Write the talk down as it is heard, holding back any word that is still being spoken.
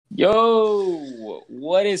Yo,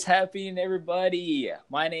 what is happening, everybody?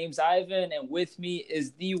 My name's Ivan, and with me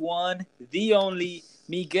is the one, the only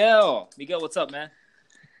Miguel. Miguel, what's up, man?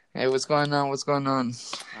 Hey, what's going on? What's going on?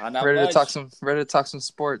 Not Ready much. to talk some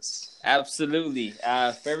sports. Absolutely.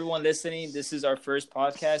 For everyone listening, this is our first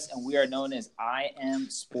podcast, and we are known as I Am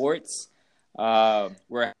Sports.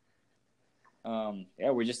 We're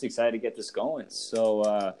just excited to get this going.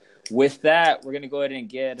 So, with that, we're gonna go ahead and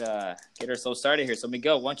get ourselves started here. So,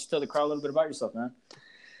 Miguel, why don't you tell the crowd a little bit about yourself, man?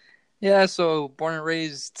 Yeah, so born and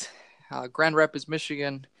raised, Grand Rapids,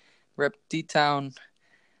 Michigan, rep D-Town.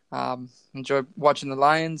 Enjoy watching the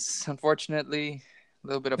Lions, unfortunately. A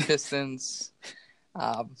little bit of Pistons.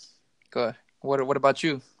 Go. What about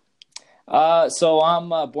you? So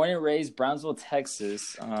I'm born and raised Brownsville,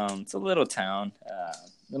 Texas. It's a little town,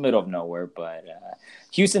 in the middle of nowhere, but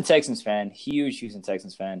Houston Texans fan, huge Houston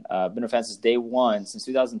Texans fan. Been a fan since day one, since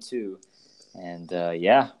 2002, and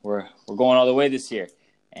we're going all the way this year.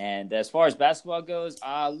 And as far as basketball goes,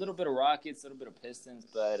 a little bit of Rockets, a little bit of Pistons,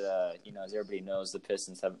 but as everybody knows, the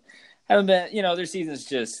Pistons haven't been, their season's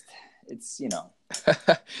just it's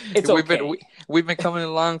it's okay. We've been coming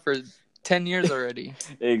along for 10 years already.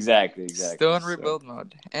 Exactly. Still in rebuild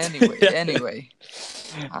mode. Anyway.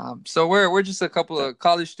 So we're just a couple of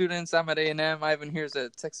college students. I'm at A&M. Ivan here's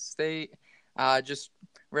at Texas State. Just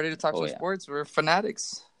ready to talk some sports. We're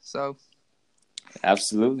fanatics. So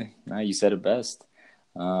absolutely. No, you said it best.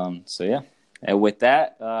 And with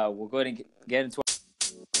that, we'll go ahead and get into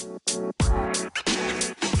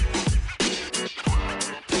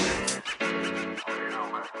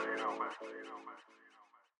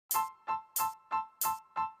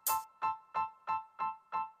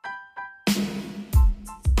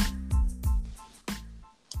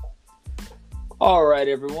All right,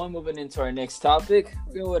 everyone. Moving into our next topic,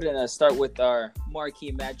 we're going to start with our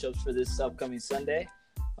marquee matchups for this upcoming Sunday.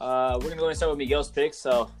 We're going to go and start with Miguel's picks,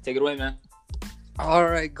 so take it away, man. All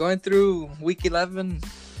right, going through Week 11,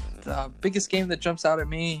 the biggest game that jumps out at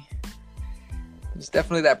me is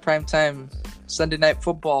definitely that primetime Sunday Night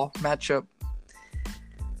Football matchup.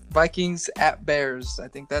 Vikings at Bears. I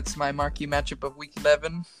think that's my marquee matchup of Week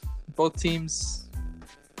 11. Both teams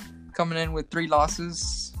coming in with 3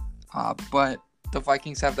 losses, but the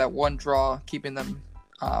Vikings have that one draw, keeping them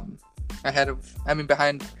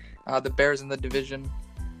behind the Bears in the division.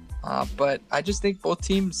 But I just think both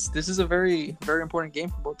teams, this is a very, very important game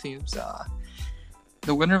for both teams.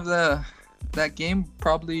 The winner of that game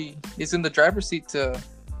probably is in the driver's seat to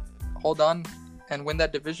hold on and win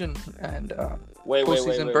that division and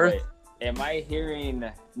postseason berth. Am I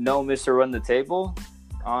hearing no Mr. Run the Table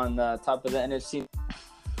on the top of the NFC?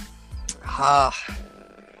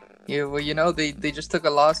 Yeah, well, they just took a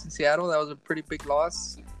loss in Seattle. That was a pretty big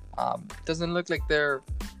loss. Doesn't look like they're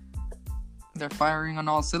firing on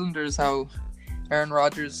all cylinders how Aaron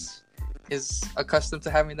Rodgers is accustomed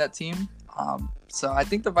to having that team. So I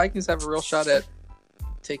think the Vikings have a real shot at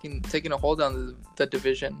taking a hold on the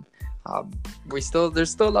division. There's still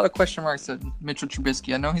a lot of question marks at Mitchell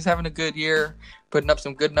Trubisky. I know he's having a good year, putting up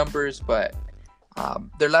some good numbers, but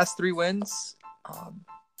their last 3 wins,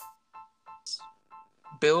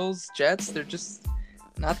 Bills, Jets, they're just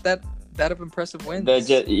not that of impressive wins.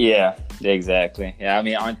 Exactly. Yeah, I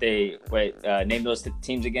mean, aren't they? Name those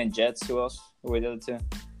teams again. Jets. Who else? Who were the other 2?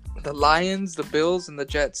 The Lions, the Bills, and the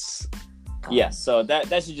Jets. So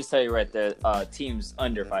that should just tell you right there. Teams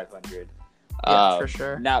under 500. For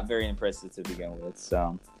sure. Not very impressive to begin with.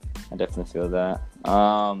 So I definitely feel that.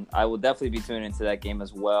 I will definitely be tuning into that game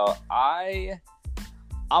as well. I'm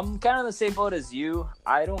kind of in the same boat as you.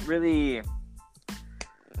 I don't really.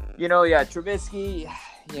 Trubisky,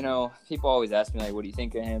 people always ask me, like, what do you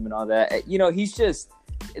think of him and all that. He's just,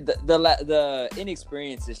 the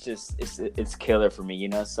inexperience is just, it's killer for me,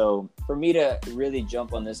 So for me to really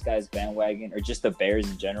jump on this guy's bandwagon or just the Bears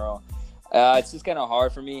in general, it's just kind of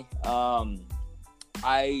hard for me.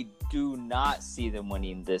 I do not see them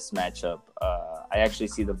winning this matchup. I actually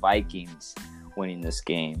see the Vikings winning this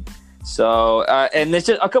game. So, and there's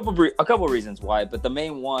just a couple reasons why, but the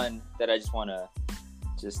main one that I just want to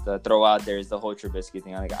throw out there is the whole Trubisky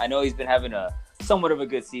thing. I know he's been having a somewhat of a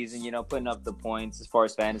good season, putting up the points as far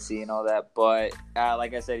as fantasy and all that. But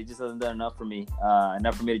like I said, he just hasn't done enough for me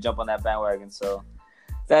to jump on that bandwagon. So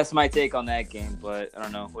that's my take on that game. But I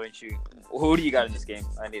don't know. Who do you got in this game?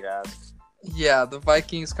 I need to ask. Yeah, the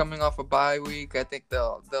Vikings coming off a bye week. I think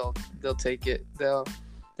they'll take it. Their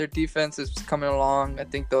defense is coming along. I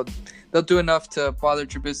think they'll do enough to bother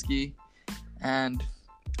Trubisky, and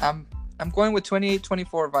I'm going with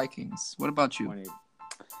 28-24 Vikings. What about you?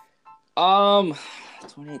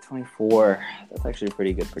 28-24. That's actually a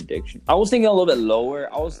pretty good prediction. I was thinking a little bit lower.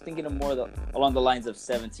 I was thinking of more along the lines of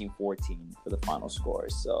 17-14 for the final score.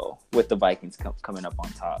 So with the Vikings coming up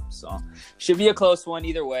on top. So should be a close one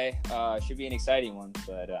either way. Should be an exciting one.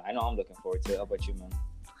 But I know I'm looking forward to it. How about you, man?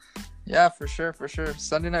 Yeah, for sure.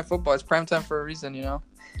 Sunday Night Football is primetime for a reason, you know.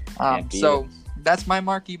 So that's my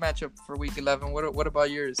marquee matchup for Week 11. What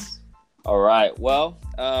about yours? All right. Well,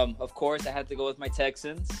 of course, I had to go with my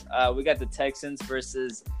Texans. We got the Texans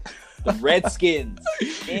versus the Redskins.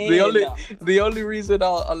 The only reason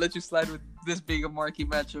I'll let you slide with this being a marquee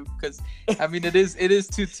matchup, because I mean it is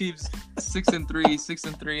two teams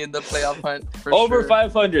 6-3 in the playoff hunt for over sure.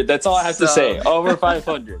 500. That's all I have to say. Over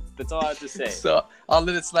 500. That's all I have to say. So I'll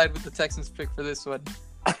let it slide with the Texans pick for this one.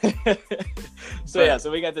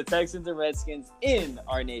 So we got the Texans and Redskins in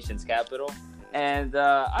our nation's capital. And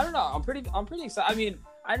I don't know. I'm pretty excited. I mean,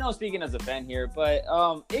 I know speaking as a fan here, but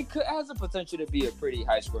it has the potential to be a pretty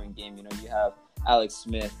high scoring game. You know, you have Alex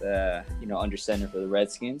Smith, under center for the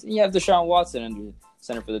Redskins, and you have Deshaun Watson under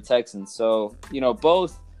center for the Texans. So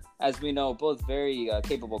both, as we know, both very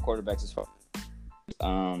capable quarterbacks as far.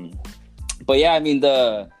 But yeah, I mean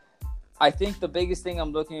I think the biggest thing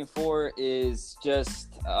I'm looking for is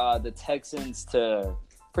just the Texans to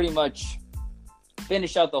pretty much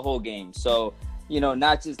finish out the whole game. So,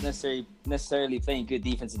 not just necessarily playing good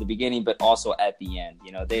defense at the beginning, but also at the end.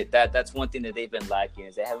 That's one thing that they've been lacking,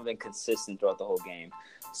 is they haven't been consistent throughout the whole game.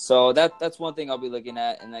 So that's one thing I'll be looking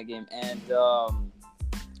at in that game. And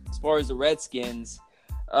as far as the Redskins,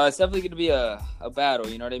 it's definitely going to be a battle.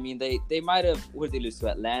 You know what I mean? They might have, what did they lose to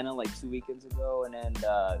Atlanta like 2 weekends ago? And then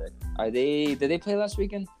did they play last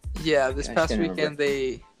weekend? Yeah, this past weekend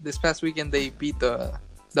they beat the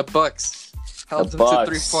Bucks. Held them to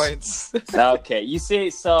 3 points. Okay, you see,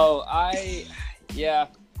 so I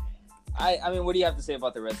mean, what do you have to say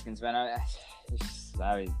about the Redskins, man?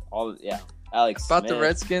 Alex About Smith. the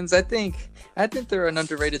Redskins, I think they're an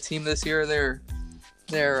underrated team this year. They're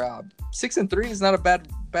 6-3 is not a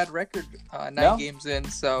bad record. 9 games in,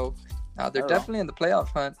 so they're definitely in the playoff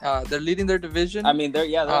hunt. They're leading their division. I mean, they're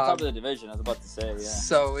on top of the division. I was about to say, yeah.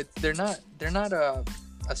 So they're not a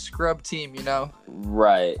scrub team, you know.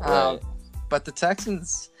 Right. But the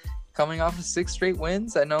Texans, coming off of 6 straight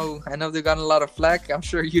wins, I know they've gotten a lot of flack. I'm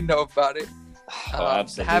sure you know about it.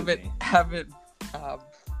 Absolutely. Haven't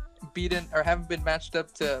beaten or haven't been matched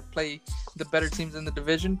up to play the better teams in the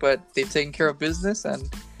division, but they've taken care of business.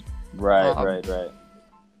 And right.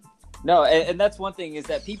 No, and that's one thing, is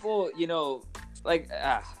that people,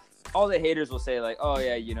 all the haters will say like, oh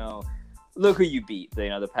yeah, look who you beat,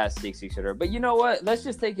 the past 6 weeks, whatever. But you know what? Let's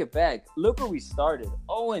just take it back. Look where we started,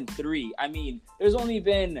 0-3. I mean, there's only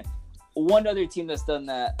been one other team that's done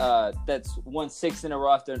that. That's won 6 in a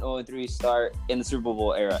row after an 0-3 start in the Super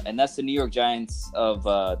Bowl era, and that's the New York Giants of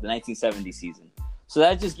the 1970 season. So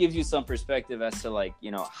that just gives you some perspective as to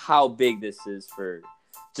how big this is for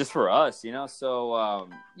us. So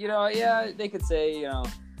they could say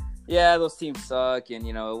yeah, those teams suck, and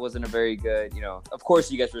it wasn't a very good. Of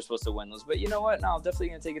course you guys were supposed to win those, but you know what? No, I'm definitely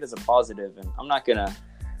gonna take it as a positive, and I'm not gonna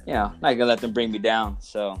let them bring me down.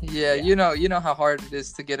 So yeah. you know how hard it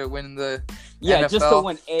is to get a win in the NFL. Just to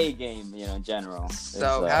win a game, in general.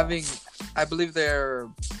 So I believe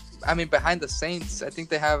behind the Saints, I think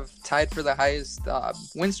they have tied for the highest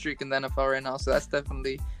win streak in the NFL right now. So that's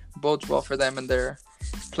definitely bodes well for them in their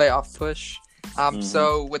playoff push.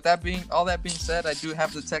 So with all that being said, I do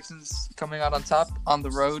have the Texans coming out on top on the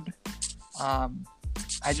road. I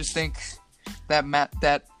just think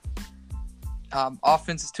that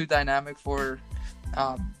offense is too dynamic for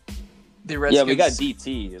the Redskins. Yeah, we got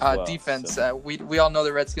DT as well, defense. So. We all know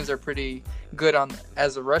the Redskins are pretty good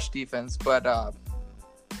as a rush defense, but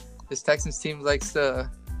this Texans team likes to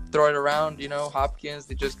throw it around. Hopkins,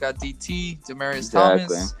 they just got DT, Demaryius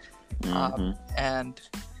Thomas, and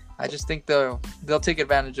I just think they'll take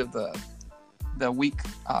advantage of the weak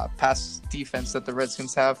pass defense that the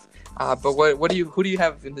Redskins have. But who do you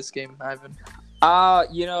have in this game, Ivan?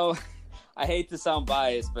 I hate to sound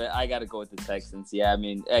biased, but I got to go with the Texans. Yeah, I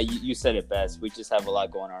mean, you said it best. We just have a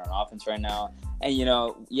lot going on offense right now. And,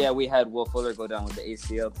 we had Will Fuller go down with the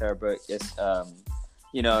ACL tear, but yes,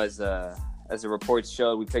 as the reports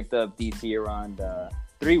showed, we picked up DT around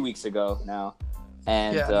 3 weeks ago now.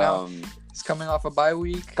 And he's coming off a bye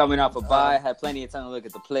week. Had plenty of time to look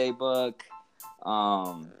at the playbook.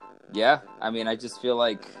 I just feel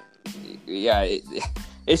like,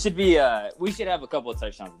 it should be. We should have a couple of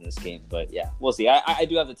touchdowns in this game, but yeah, we'll see. I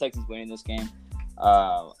do have the Texans winning this game.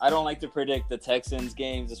 I don't like to predict the Texans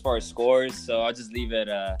games as far as scores, so I'll just leave it.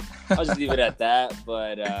 At that.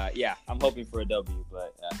 But I'm hoping for a W.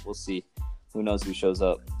 But we'll see. who knows who shows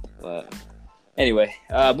up. But anyway,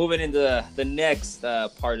 moving into the next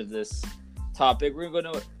part of this topic, we're going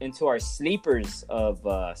to go into our sleepers of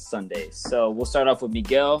Sunday. So we'll start off with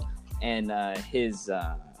Miguel and his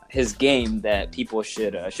game that people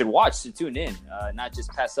should watch to tune in, not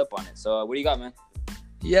just pass up on it. So what do you got, man?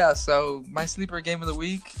 Yeah, so my sleeper game of the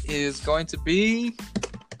week is going to be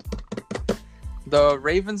the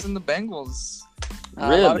Ravens and the Bengals.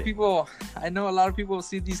 Really? I know a lot of people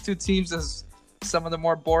see these two teams as some of the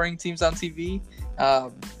more boring teams on TV.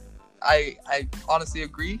 I honestly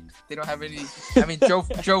agree. They don't have any. I mean, Joe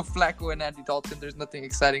Flacco and Andy Dalton. There's nothing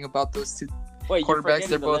exciting about those two quarterbacks.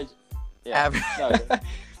 They're both average.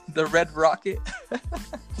 The Red Rocket.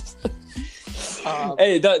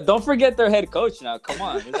 Hey, don't forget their head coach now. Come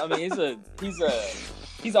on. I mean, he's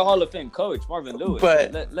a Hall of Fame coach, Marvin Lewis.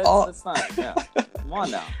 But let's not. Yeah. Come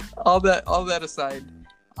on now. All that aside,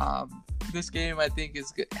 this game I think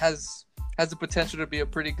has the potential to be a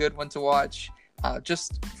pretty good one to watch.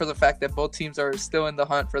 Just for the fact that both teams are still in the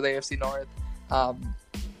hunt for the AFC North.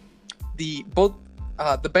 The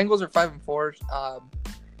Bengals are 5-4.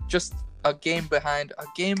 Just a game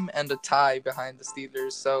and a tie behind the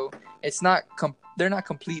Steelers, so it's not they're not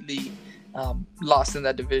completely lost in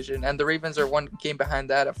that division, and the Ravens are one game behind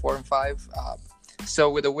that at 4-5.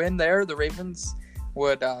 So with a win there, the Ravens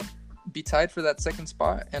would be tied for that second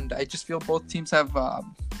spot, and I just feel both teams have a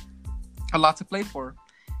lot to play for.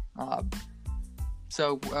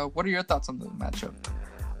 So what are your thoughts on the matchup?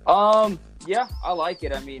 Yeah, I like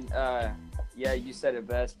it. I mean, yeah, you said it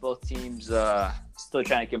best. Both teams still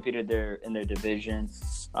trying to compete in their division.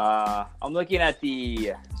 I'm looking at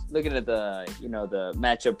the the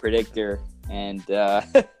matchup predictor, and yeah,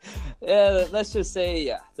 let's just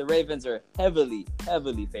say the Ravens are heavily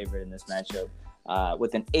favored in this matchup,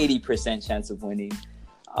 with an 80% chance of winning.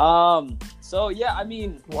 So yeah, I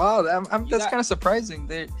mean, wow, that's kind of surprising.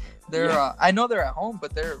 They're I know they're at home,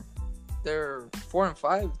 but they're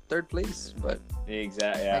 4-5, third place. But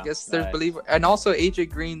exactly, I guess there's believer, and also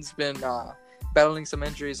AJ Green's been battling some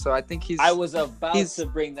injuries, so I think I was about to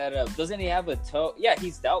bring that up. Doesn't he have a toe? Yeah,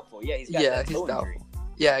 he's doubtful. Yeah, he's doubtful. Injury.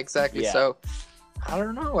 Yeah, exactly. Yeah. So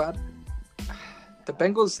the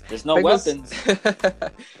Bengals. There's no weapons.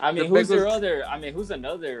 I mean, who's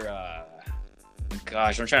another?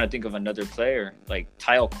 Gosh, I'm trying to think of another player like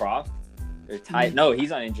Kyle Croft. No,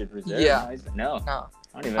 he's on injured reserve. Yeah, no.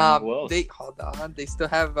 I don't even know who else. Hold on. They still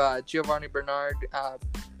have Giovanni Bernard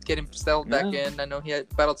getting settled back in. I know he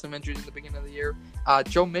had battled some injuries in the beginning of the year.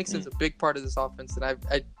 Joe Mixon's a big part of this offense, and I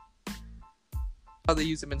how they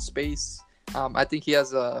use him in space. I think he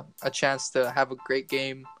has a chance to have a great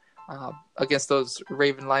game against those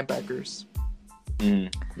Raven linebackers.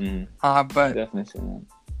 But definitely.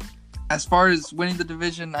 As far as winning the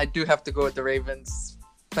division, I do have to go with the Ravens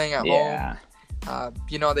playing at home.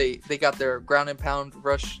 They got their ground and pound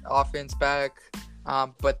rush offense back,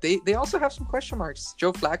 but they also have some question marks.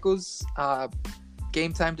 Joe Flacco's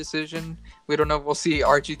game time decision. We don't know if we'll see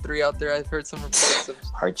RG3 out there. I've heard some reports of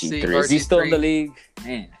RG3. Is he still in the league?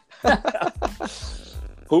 Man.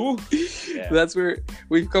 Who? Yeah. That's where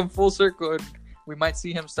we've come full circle, and we might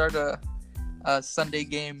see him start a Sunday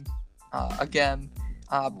game again.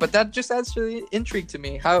 But that just adds to the intrigue to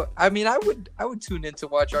me. I would tune in to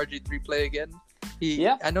watch RG3 play again.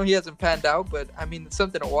 I know he hasn't panned out, but I mean, it's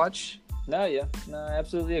something to watch. No, I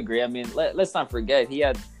absolutely agree. I mean, let's not forget he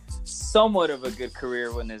had somewhat of a good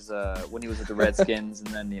career when he was with the Redskins, and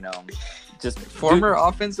then just former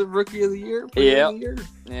offensive rookie of the year. Yeah,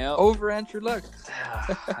 over Andrew Luck.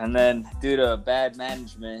 And then due to bad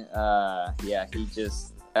management, he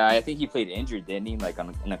just I think he played injured, didn't he? Like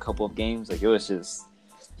in a couple of games, like it was just.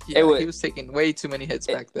 Yeah, he was taking way too many hits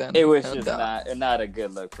back then. It was just not a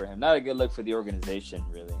good look for him. Not a good look for the organization,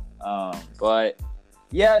 really. But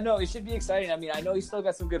yeah, no, it should be exciting. I mean, I know he's still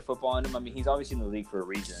got some good football in him. I mean, he's obviously in the league for a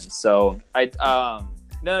reason. So I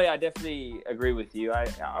definitely agree with you.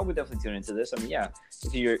 I would definitely tune into this. I mean, yeah,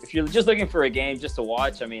 if you're just looking for a game just to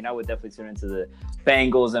watch, I mean, I would definitely tune into the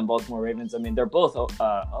Bengals and Baltimore Ravens. I mean, they're both.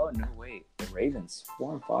 The Ravens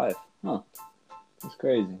 4-5. Huh, that's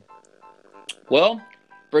crazy. Well.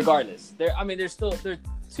 Regardless, they're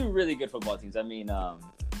two really good football teams. I mean,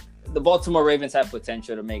 the Baltimore Ravens have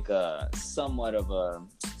potential to make a somewhat of a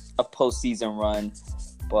postseason run,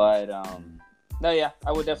 but I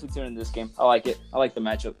would definitely tune in this game. I like it. I like the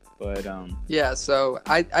matchup, but so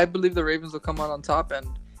I believe the Ravens will come out on top and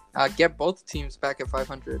get both teams back at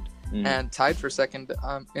 500 and tied for second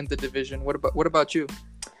in the division. What about you?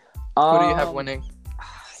 Who do you have winning?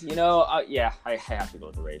 I have to go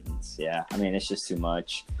with the Ravens. Yeah, I mean, it's just too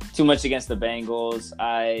much against the Bengals.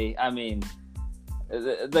 I mean,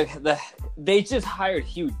 they just hired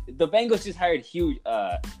Hugh. The Bengals just hired Hugh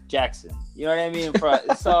Jackson. You know what I mean?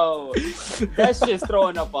 So that's just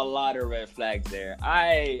throwing up a lot of red flags there.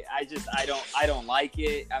 I don't like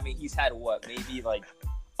it. I mean, he's had what, maybe like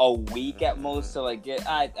a week at most to like get.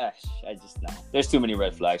 I just know there's too many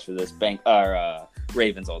red flags for this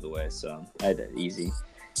Ravens all the way. So I had an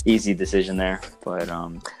easy decision there. But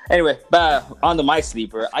anyway, on to my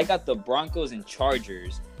sleeper, I got the Broncos and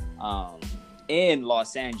Chargers. In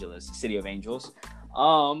Los Angeles, City of Angels.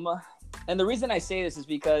 And the reason I say this is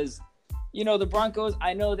because, you know, the Broncos,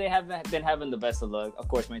 I know they haven't been having the best of luck. Of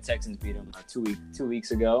course, my Texans beat them 2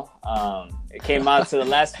 weeks ago. It came out to the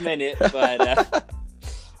last minute, but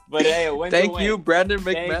hey, a win. Thank you, Brandon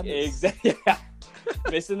McManus. Exactly.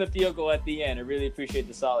 Missing the field goal at the end. I really appreciate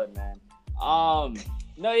the solid, man.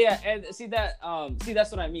 No, yeah, and see that's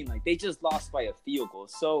what I mean. Like, they just lost by a field goal.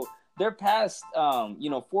 So their past,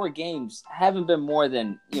 4 games haven't been more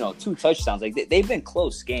than, 2 touchdowns. Like, they've been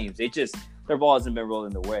close games. Their ball hasn't been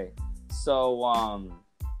rolling their way. So,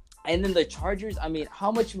 and then the Chargers, I mean,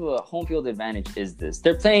 how much of a home field advantage is this?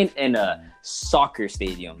 They're playing in a soccer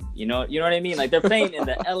stadium. You know what I mean? Like, they're playing in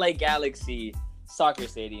the LA Galaxy soccer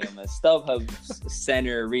stadium, a StubHub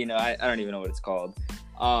Center Arena. I don't even know what it's called.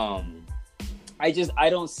 I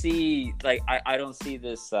don't see I don't see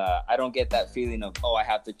this. I don't get that feeling of, I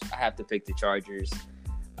have to pick the Chargers,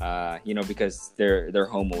 because they're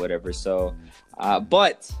home or whatever. So,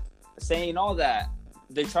 but saying all that,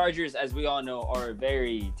 the Chargers, as we all know, are a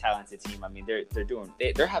very talented team. I mean, they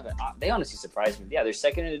honestly surprised me. Yeah, they're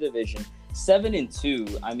second in the division,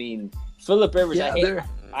 7-2. I mean, Philip Rivers. Yeah,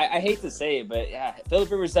 I hate to say it, but yeah,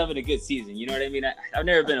 Philip Rivers having a good season. You know what I mean? I've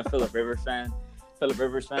never been a Philip Rivers fan,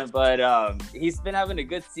 but he's been having a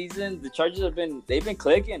good season. The Chargers they've been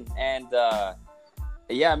clicking, and I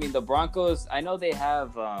mean, the Broncos, I know they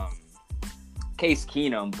have Case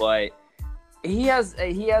Keenum, but he has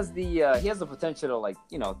the potential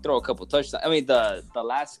to throw a couple touchdowns. I mean, the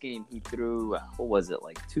last game he threw, what was it,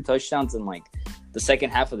 like 2 touchdowns in like the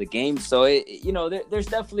second half of the game. So there's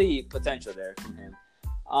definitely potential there from him.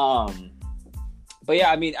 But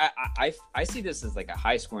yeah, I mean, I see this as like a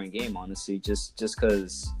high scoring game, honestly, just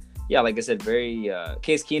because, yeah, like I said, very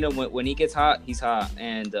Case Keenum, when he gets hot, he's hot,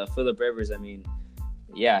 and Philip Rivers, I mean,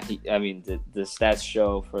 yeah, the stats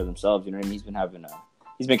show for themselves. You know what I mean?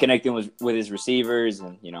 He's been connecting with his receivers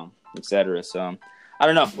and etc. So I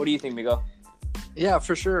don't know. What do you think, Miguel? Yeah,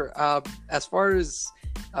 for sure. As far as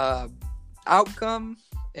outcome,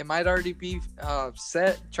 it might already be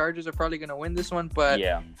set. Chargers are probably going to win this one, but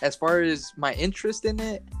yeah, as far as my interest in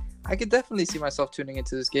it, I could definitely see myself tuning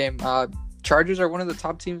into this game. Chargers are one of the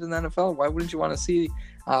top teams in the NFL. Why wouldn't you want to see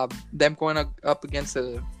them going up against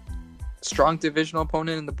a strong divisional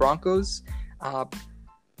opponent in the Broncos? The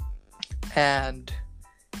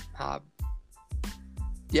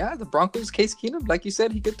Broncos, Case Keenum, like you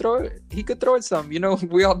said, he could throw it some.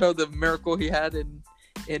 We all know the miracle he had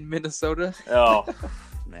in Minnesota. Oh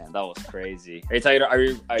man, that was crazy. Are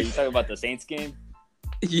you talking about the Saints game?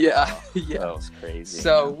 Yeah, yeah, that was crazy.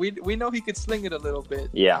 So we know he could sling it a little bit.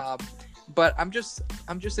 Yeah. But I'm just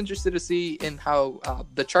interested to see in how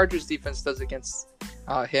the Chargers defense does against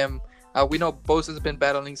him. We know Bosa's been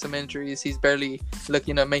battling some injuries. He's barely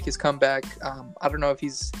looking to make his comeback. I don't know if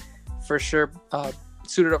he's for sure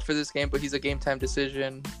suited up for this game, but he's a game-time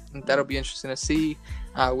decision. And that'll be interesting to see.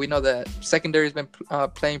 We know that secondary's been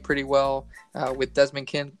playing pretty well with Desmond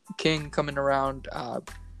King coming around,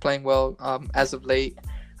 playing well as of late.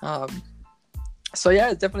 So,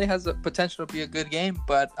 yeah, it definitely has the potential to be a good game.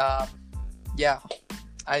 But, yeah,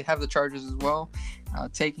 I have the Chargers as well,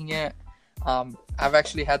 taking it. I've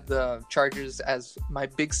actually had the Chargers as my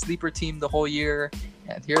big sleeper team the whole year,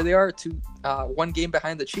 and here they are, 1 game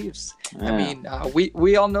behind the Chiefs. Yeah. I mean,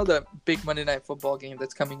 we all know the big Monday Night Football game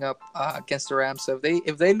that's coming up against the Rams. So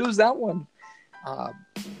if they lose that one,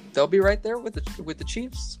 they'll be right there with the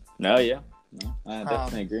Chiefs. No, yeah, I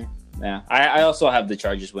definitely agree. Yeah, I also have the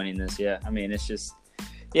Chargers winning this. Yeah, I mean, it's just.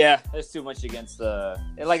 Yeah, there's too much against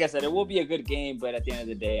like I said, it will be a good game, but at the end of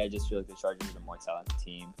the day, I just feel like the Chargers are the more talented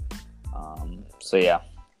team. So yeah,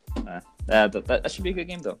 that should be a good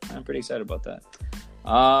game though. I'm pretty excited about that.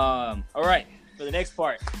 All right, for the next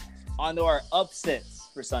part, on to our upsets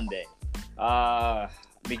for Sunday.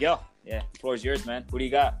 Miguel, yeah, the floor is yours, man. What do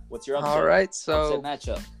you got? What's your upset? All right, so upset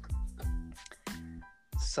matchup.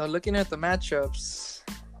 So looking at the matchups,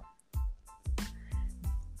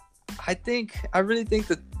 I really think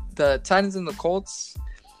that the Titans and the Colts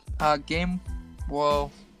game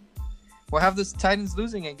will have the Titans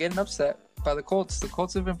losing and getting upset. by the Colts. The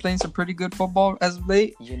Colts have been playing some pretty good football as of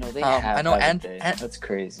late. You know, they have. I know that's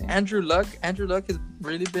crazy. Andrew Luck has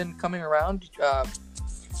really been coming around.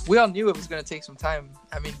 We all knew it was going to take some time.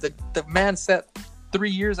 I mean, the man set 3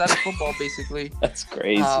 years out of football, basically. That's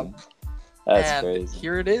crazy. That's crazy.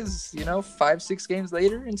 Here it is, 5-6 games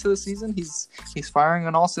later into the season, he's firing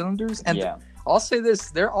on all cylinders. And I'll say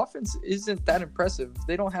this: their offense isn't that impressive.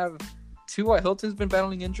 They don't have T.Y. Hilton's been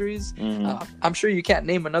battling injuries. I'm sure you can't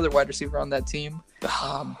name another wide receiver on that team.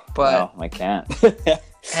 But no, I can't.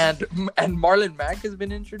 and Marlon Mack has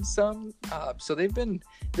been injured some. So they've been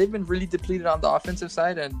really depleted on the offensive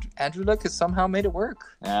side, and Andrew Luck has somehow made it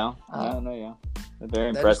work. Yeah. Very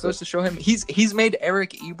impressive. That just goes to show him he's made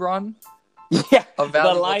Eric Ebron a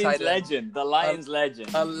valuable Lions tight end. legend. The Lions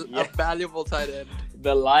legend. A valuable tight end.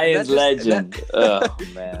 The Lions legend. Oh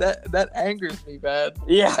man. That angers me, man.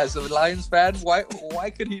 Yeah. As a Lions fan, why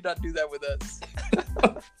could he not do that with us?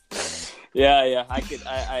 Yeah. I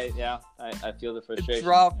feel the frustration.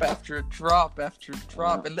 Drop after drop after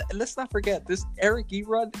drop. And let's not forget this Eric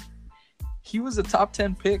Ebron. He was a top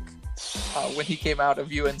 10 pick when he came out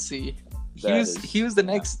of UNC. He was the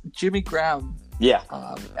next Jimmy Graham. Yeah.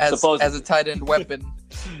 As a tight end weapon.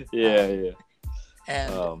 Yeah.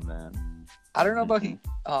 And oh man. I don't know about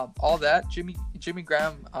all that. Jimmy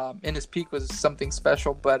Graham in his peak was something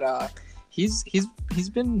special, but he's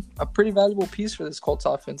been a pretty valuable piece for this Colts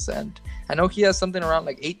offense, and I know he has something around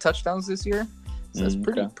like 8 touchdowns this year. So that's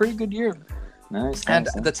pretty good year. Nice. And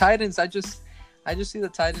the Titans, I just see the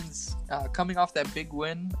Titans coming off that big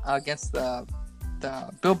win against the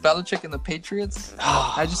Bill Belichick and the Patriots.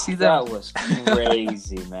 I just see them. That was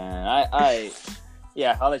crazy, man.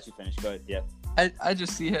 I'll let you finish. Go ahead. Yeah. I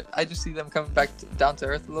just see it. I just see them coming back down to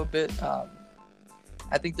earth a little bit.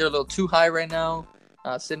 I think they're a little too high right now,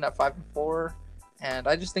 sitting at 5-4, and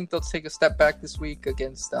I just think they'll take a step back this week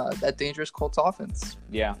against that dangerous Colts offense.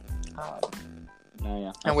 Yeah.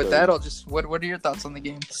 And with that, I'll just what are your thoughts on the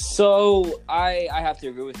game? So I have to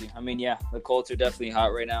agree with you. I mean, the Colts are definitely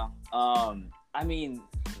hot right now. I mean,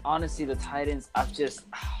 honestly, the Titans,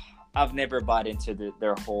 I've never bought into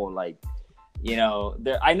their whole I know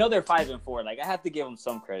they're 5-4. Like, I have to give them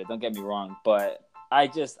some credit. Don't get me wrong, but I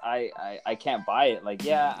can't buy it. Like,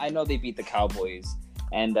 yeah, I know they beat the Cowboys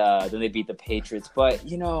and then they beat the Patriots, but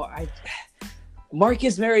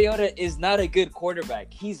Marcus Mariota is not a good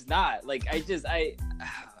quarterback. He's not. Like,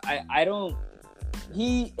 I don't.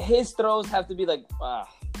 His throws have to be like,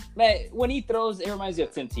 man, when he throws, it reminds me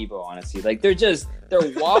of Tim Tebow, honestly. Like, they're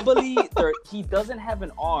wobbly. He doesn't have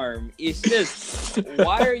an arm. It's just,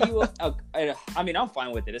 why are you? I mean, I'm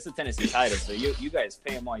fine with it. It's a Tennessee Titans, so you guys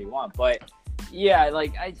pay him all you want. But yeah,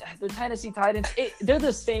 the Tennessee Titans, they're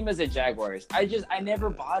the same as the Jaguars. I never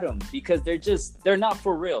bought them because they're not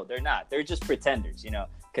for real. They're not. They're just pretenders.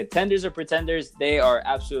 Contenders are pretenders. They are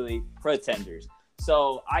absolutely pretenders.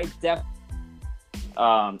 So I definitely,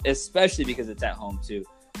 especially because it's at home too.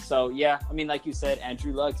 So, yeah, I mean, like you said,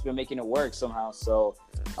 Andrew Luck's been making it work somehow. So,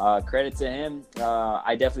 credit to him.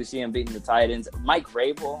 I definitely see him beating the Titans. Mike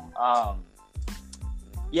Vrabel,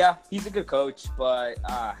 he's a good coach, but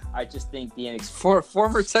I just think the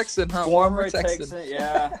former Texan, huh? Former Texan.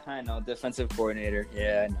 Yeah, I know. Defensive coordinator.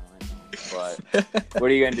 Yeah, I know. But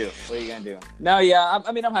what are you going to do? No, yeah,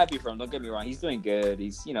 I mean, I'm happy for him. Don't get me wrong. He's doing good.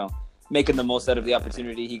 He's, making the most out of the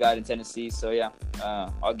opportunity he got in Tennessee. So yeah,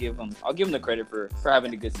 I'll give him the credit for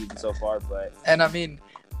having a good season so far. And I mean,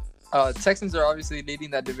 Texans are obviously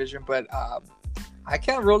leading that division, but I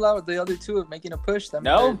can't rule out the other two of making a push. I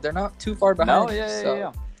mean, they're not too far behind. No,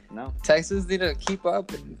 yeah. No, Texans need to keep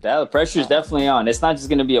up. And the pressure's definitely on. It's not just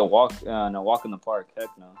going to be a walk in the park. Heck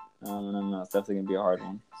no. It's definitely going to be a hard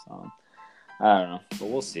one. So I don't know, but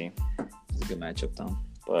we'll see. It's a good matchup though.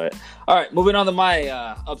 But all right, moving on to my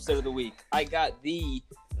upset of the week. I got the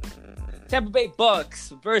Tampa Bay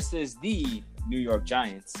Bucks versus the New York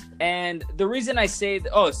Giants. And the reason I say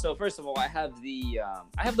so first of all, I have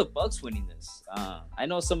the Bucks winning this. I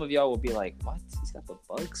know some of y'all will be like, "What? He's got the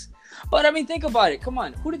Bucks?" But I mean, think about it. Come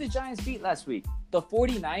on. Who did the Giants beat last week? The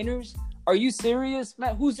 49ers? Are you serious?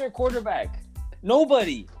 Man, who's their quarterback?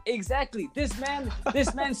 Nobody. Exactly. This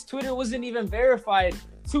man's Twitter wasn't even verified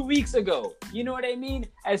 2 weeks ago. You know what I mean?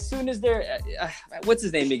 As soon as they're what's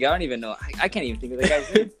his name, Miguel? I don't even know. I can't even think of the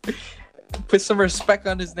guy's name. Put some respect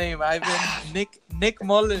on his name, Ivan. Nick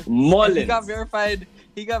Mullins. He got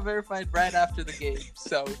verified right after the game.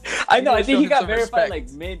 So I know. I think he got verified like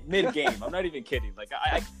mid game. I'm not even kidding. Like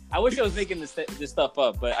I wish I was making this stuff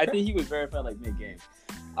up, but I think he was verified like mid game.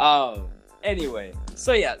 Anyway,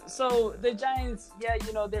 so the Giants,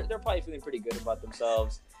 they're probably feeling pretty good about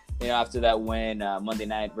themselves, after that win Monday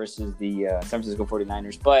night versus the San Francisco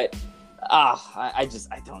 49ers. But I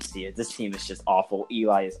don't see it. This team is just awful.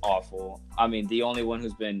 Eli is awful. I mean, the only one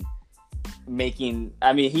who's been making.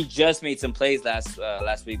 I mean, he just made some plays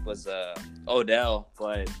last week was Odell,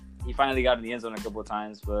 but he finally got in the end zone a couple of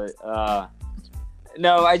times. But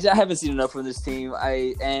no, I haven't seen enough from this team.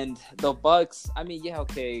 And the Bucks. I mean, yeah,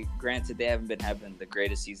 okay. Granted, they haven't been having the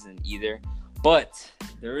greatest season either, but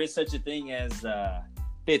there is such a thing as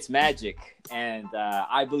Fitzmagic, and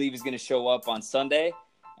I believe he's going to show up on Sunday.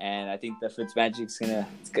 And I think that Fitzmagic's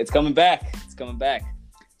it's coming back. It's coming back.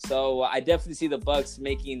 So I definitely see the Bucks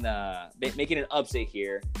making an upset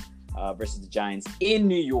here versus the Giants in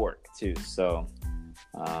New York too. So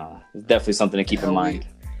it's definitely something to keep in mind.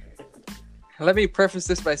 Let me preface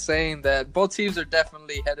this by saying that both teams are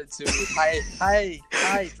definitely headed to high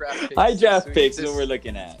draft picks. High draft picks is what we're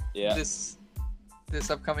looking at. Yeah. This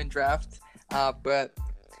upcoming draft, but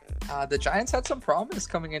the Giants had some promise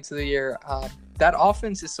coming into the year. That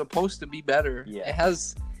offense is supposed to be better. Yeah. It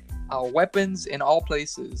has weapons in all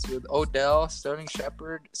places with Odell, Sterling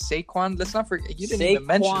Shepard, Saquon. Let's not forget. You didn't even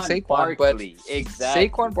mention Saquon, Barkley. But exactly.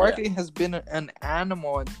 Saquon Barkley has been an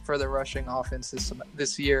animal for the rushing offense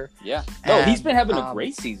this year. Yeah. No, he's been having a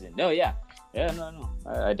great season. No, yeah. Yeah, no.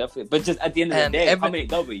 I definitely. But just at the end of the day, how many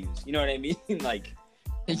W's? You know what I mean? Like,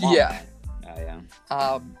 yeah.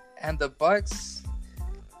 Yeah. And the Bucks,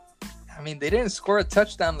 I mean, they didn't score a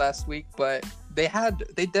touchdown last week, but they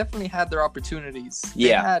definitely had their opportunities. They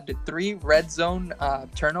had 3 red zone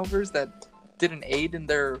turnovers that didn't aid in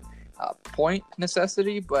their point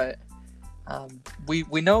necessity, but we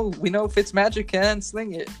know Fitzmagic can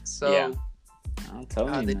sling it. So yeah. I'm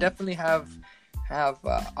telling you, they definitely have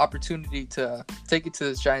opportunity to take it to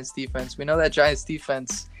this Giants defense. We know that Giants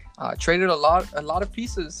defense traded a lot of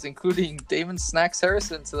pieces, including David Snacks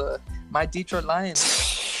Harrison to my Detroit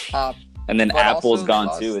Lions. And then Apple's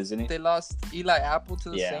gone too, isn't he? They lost Eli Apple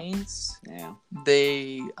to the Saints. Yeah.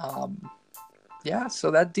 They,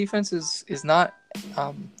 so that defense is not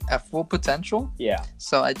at full potential. Yeah.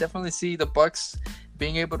 So I definitely see the Bucks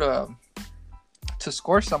being able to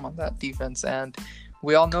score some on that defense, and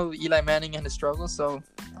we all know Eli Manning and his struggles. So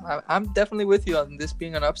I'm definitely with you on this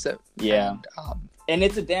being an upset. Yeah. And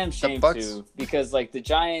it's a damn shame too, because like the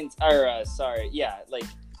Giants are like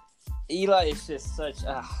Eli is just such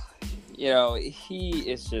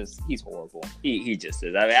he's horrible. He just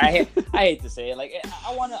is. I mean, I hate to say it. Like,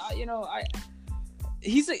 I want to,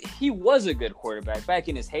 he was a good quarterback back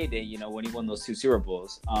in his heyday, when he won those 2 Super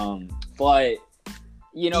Bowls. But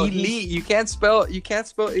elite. You can't spell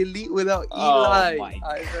elite without Eli. Oh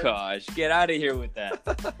my gosh, get out of here with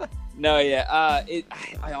that. No, yeah.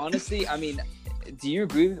 I honestly, I mean, do you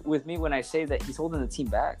agree with me when I say that he's holding the team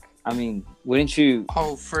back? I mean, wouldn't you?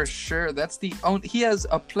 Oh, for sure. That's he has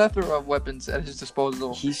a plethora of weapons at his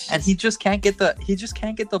disposal, and he just can't get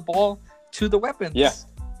the ball to the weapons. Yeah,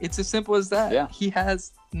 it's as simple as that. Yeah, he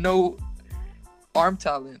has no arm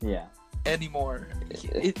talent. Yeah. Anymore.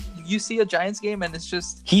 You see a Giants game, and it's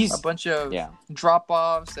just a bunch of drop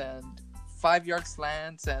offs and 5-yard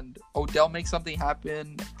slants, and Odell makes something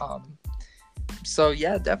happen. So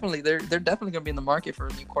yeah, definitely they're definitely gonna be in the market for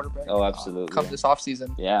a new quarterback. Oh, absolutely. Come this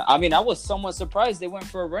offseason. Yeah, I mean, I was somewhat surprised they went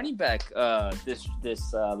for a running back this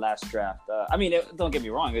last draft. I mean, don't get me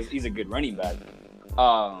wrong, he's a good running back.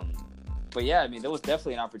 But yeah, I mean, there was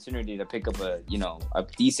definitely an opportunity to pick up a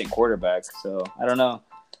decent quarterback. So I don't know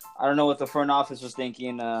what the front office was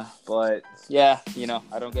thinking, but yeah,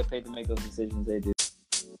 I don't get paid to make those decisions. They do.